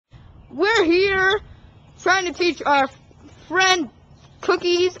we're here trying to teach our friend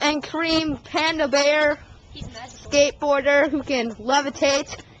Cookies and Cream Panda Bear, skateboarder who can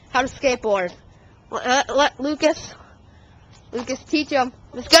levitate, how to skateboard. Let Lucas teach him.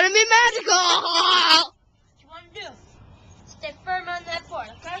 It's gonna be magical! What you want to do? Stay firm on that board,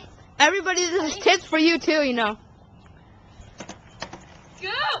 okay? Everybody, this is tips for you too, you know. Go!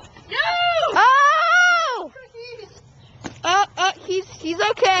 No! Oh! He's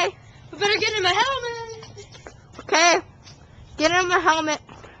okay. We better get him a helmet. Okay, get him a helmet.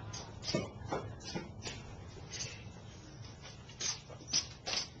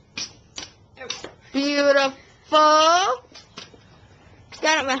 Beautiful.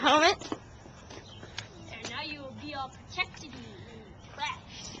 Got him a helmet. And now you will be all protected and crash.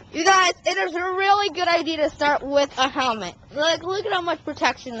 You guys, it is a really good idea to start with a helmet. Like, look at how much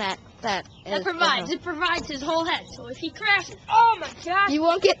protection that is. It provides his whole head. So if he crashes, oh my gosh. You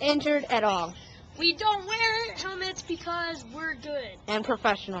won't get injured at all. We don't wear helmets because we're good. And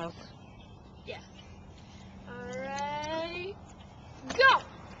professionals. Yeah. Alright. Go!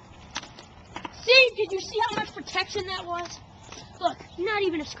 See? Did you see how much protection that was? Look, not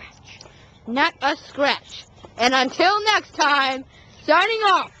even a scratch. Not a scratch. And until next time, signing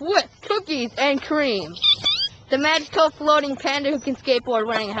off with Cookies and Cream. The magical floating panda who can skateboard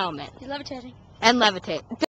wearing a helmet. He's levitating. And levitate.